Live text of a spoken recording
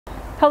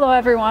Hello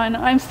everyone,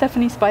 I'm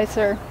Stephanie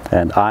Spicer.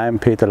 And I'm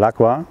Peter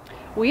Lacroix.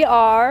 We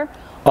are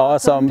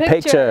Awesome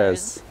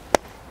Pictures.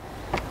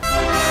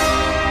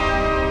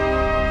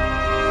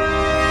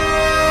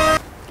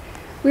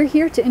 We're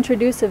here to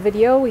introduce a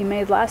video we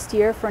made last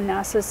year for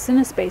NASA's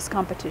CineSpace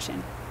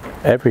competition.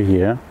 Every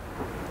year,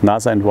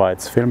 NASA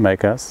invites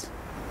filmmakers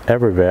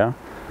everywhere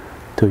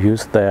to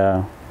use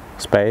their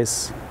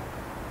space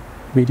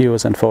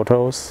videos and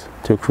photos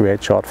to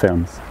create short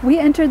films. We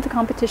entered the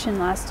competition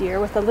last year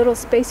with a little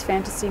space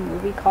fantasy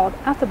movie called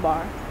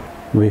Athibar.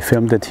 We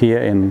filmed it here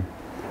in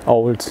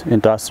old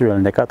industrial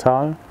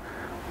Neckartal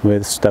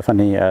with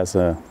Stephanie as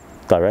a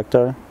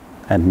director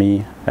and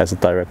me as a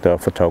director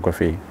of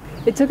photography.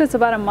 It took us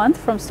about a month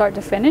from start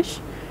to finish,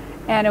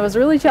 and it was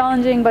really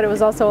challenging, but it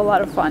was also a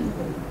lot of fun.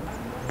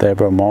 There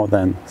were more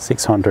than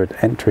 600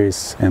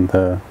 entries in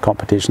the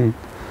competition,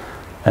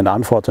 and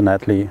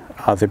unfortunately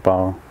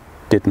Athibar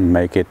didn't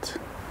make it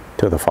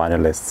to the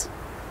finalists.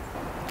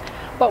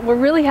 But we're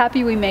really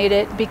happy we made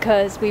it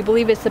because we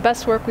believe it's the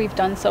best work we've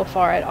done so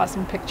far at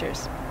Awesome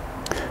Pictures.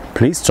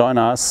 Please join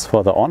us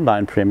for the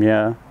online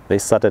premiere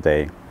this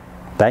Saturday.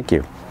 Thank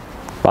you.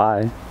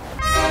 Bye.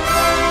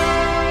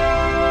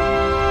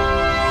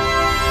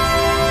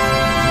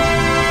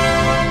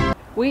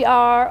 We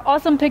are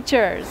Awesome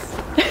Pictures.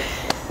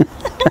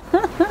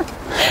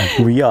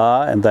 We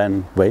are, and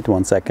then wait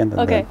 1 second.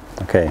 And okay.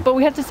 Then, okay. But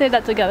we have to say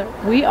that together.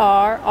 We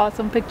are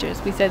Awesome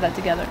Pictures. We say that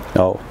together.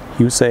 No,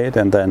 you say it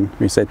and then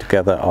we say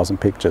together Awesome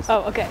Pictures.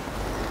 Oh, okay.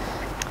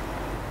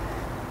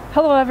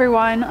 Hello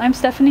everyone, I'm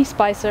Stephanie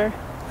Spicer.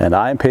 And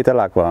I'm Peter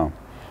Lacroix.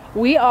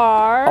 We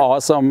are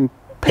Awesome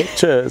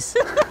Pictures.